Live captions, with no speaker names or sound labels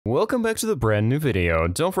Welcome back to the brand new video.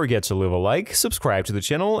 Don't forget to leave a like, subscribe to the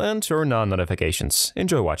channel, and turn on notifications.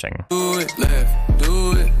 Enjoy watching. Do it left,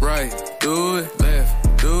 do it right, do it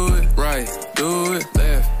left, do it right, do it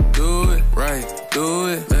left, do it right, do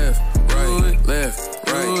it left, do it left,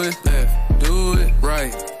 do it left, do it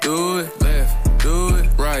right, do it left, do it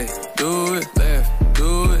right, do it left,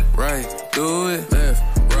 do it right, do it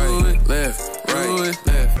left, do it left, do it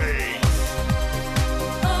left.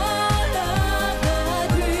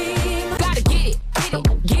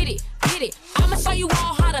 I'ma show you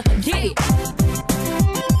all how to get it.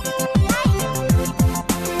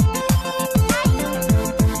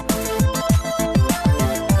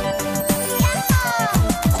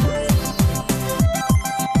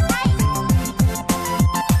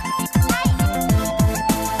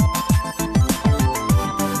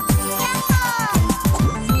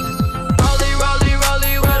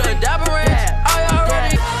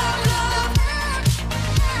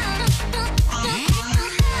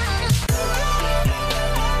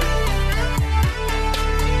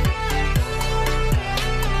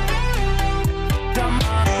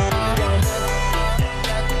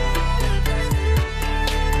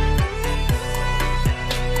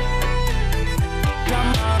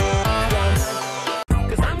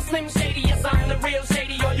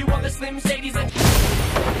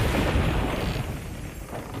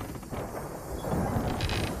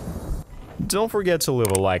 Don't forget to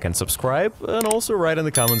leave a like and subscribe, and also write in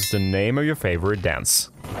the comments the name of your favorite dance.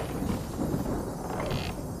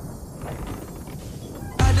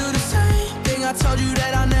 I do the same thing I told you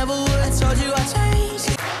that I never would. I told you I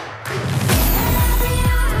changed.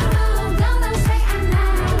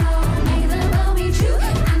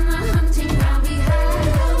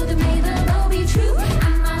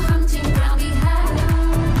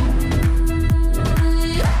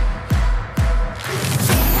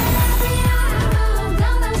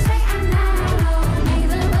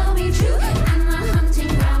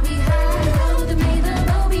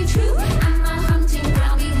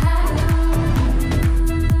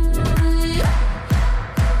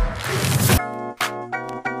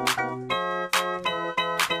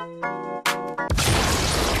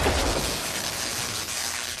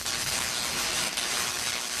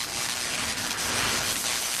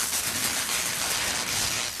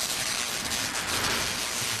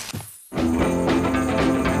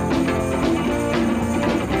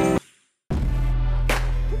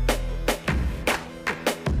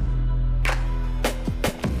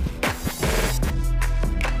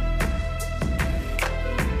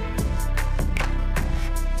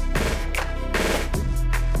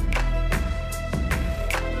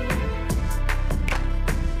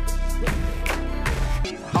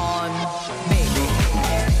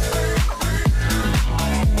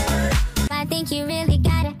 You really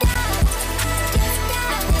gotta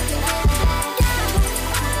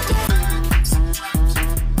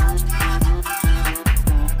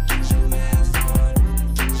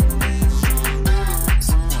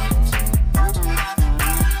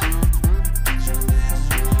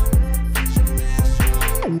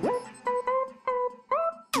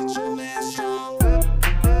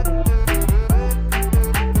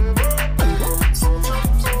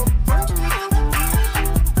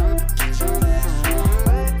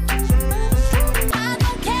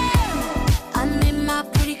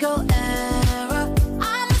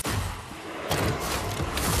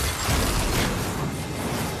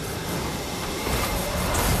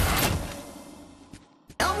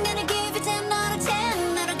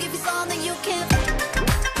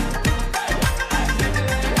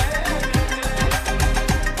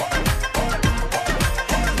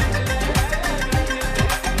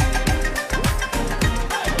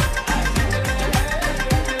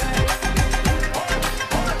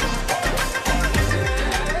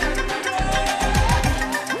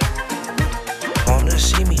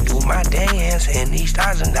see me do my dance in these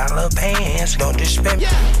 $1,000 pants. Don't disrespect me.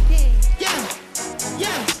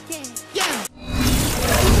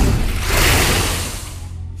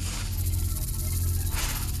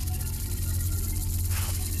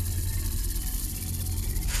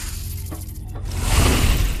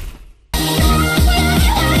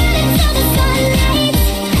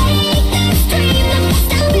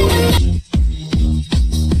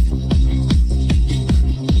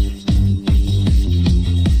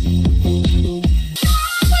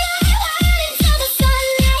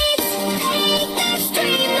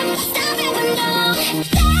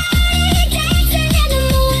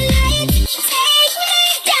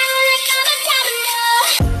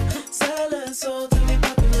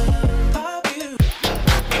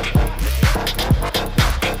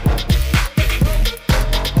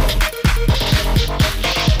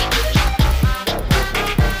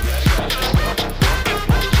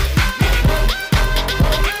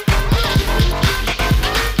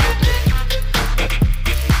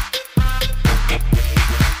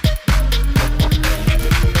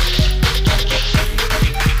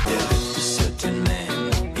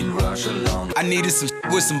 needed some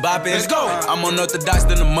with some bop in. Let's go. I'm unorthodox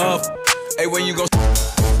than a muff. Hey, when you gon'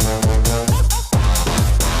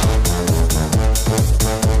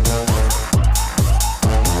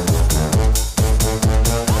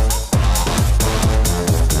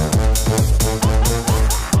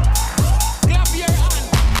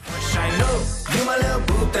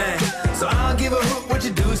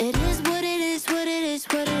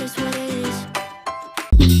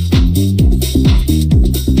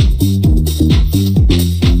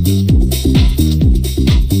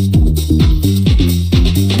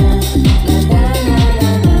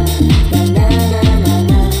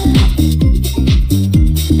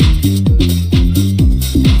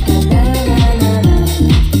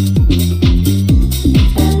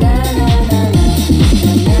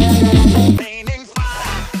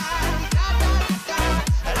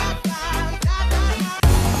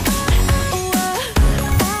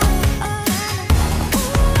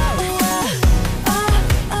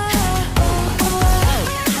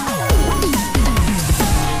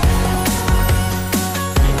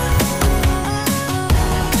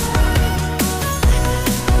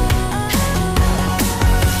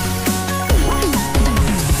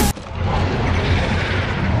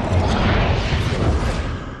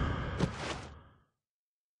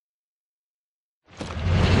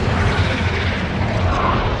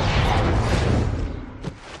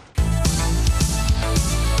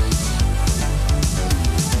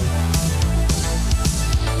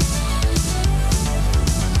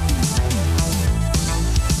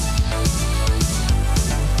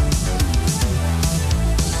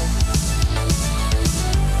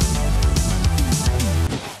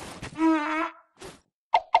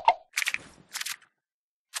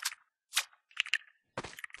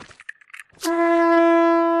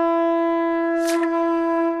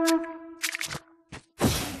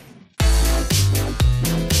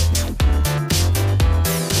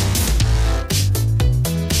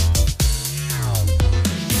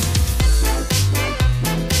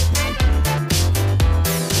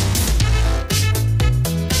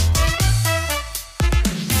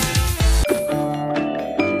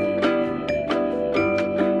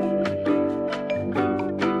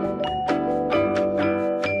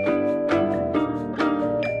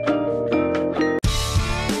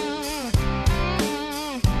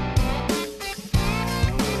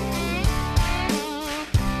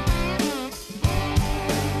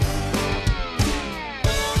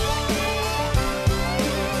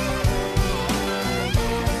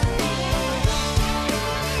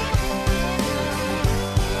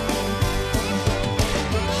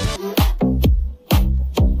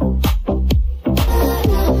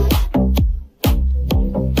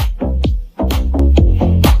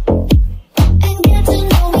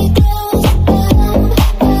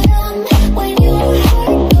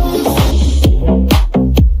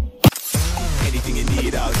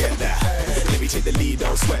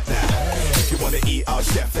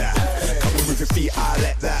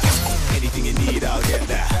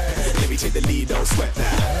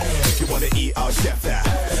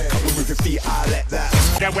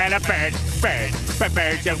 well a bird,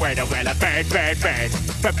 bird, a word, well a bird,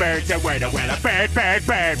 bird's a word, well a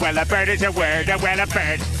bird, well a bird is a word, well a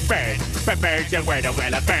bird, bird's a word,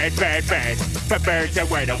 well a bird, bird's a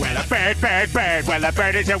word, well a bird, well a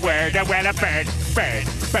bird is a word, well a bird,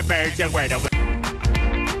 bird's a word.